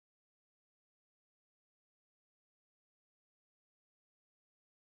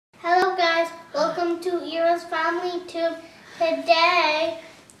welcome to Irha's Family Tube. Today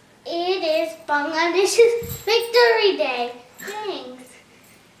it is Bangladesh's Victory Day. Thanks.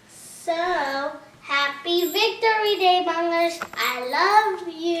 So, Happy Victory Day, Bangladesh. I love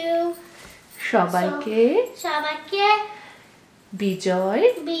you. সবাইকে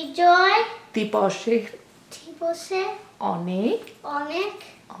বিজয় দিবসে অনেক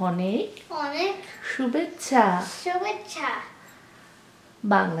অনেক শুভেচ্ছা।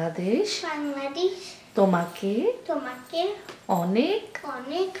 বাংলাদেশ তোমাকে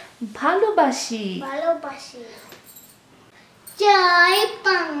অনেক ভালোবাসি। জয়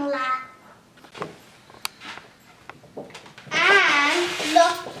Bangla. And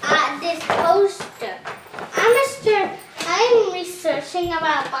look at this poster. I'm researching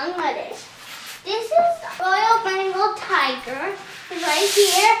about Bangladesh. This is the Royal Bengal tiger right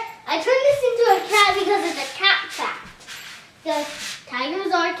here. I turned this into a cat because it's a cat fact. Because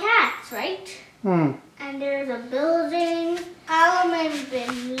tigers are cats, right? And there's a building, Parliament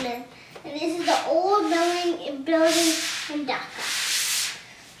building, and this is the old building in Dhaka.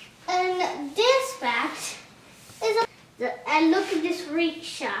 And this fact is and look at this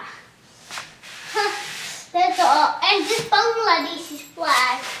rickshaw. That's all. And this Bangladeshi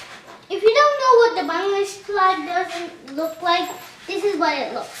flag. If you don't know what the Bangladesh flag doesn't look like, this is what it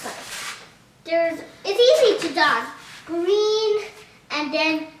looks like. It's easy to dot. Green and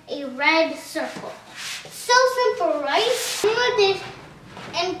then a red circle. So simple, right? Bangladesh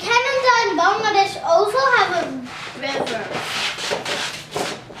and Canada and Bangladesh also have a river.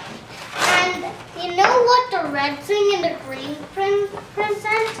 And you know what the red thing and the green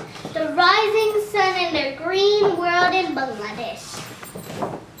present? The rising sun in the green world in Bangladesh.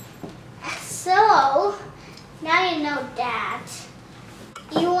 So, now you know that.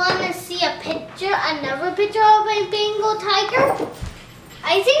 You want to see another picture of a Bengal tiger?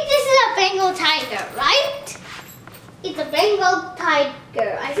 I think this is a Bengal tiger, right? It's a Bengal tiger.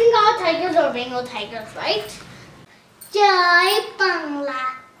 I think all tigers are Bengal tigers, right? Jai Bangla.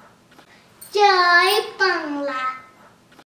 Jai Bangla.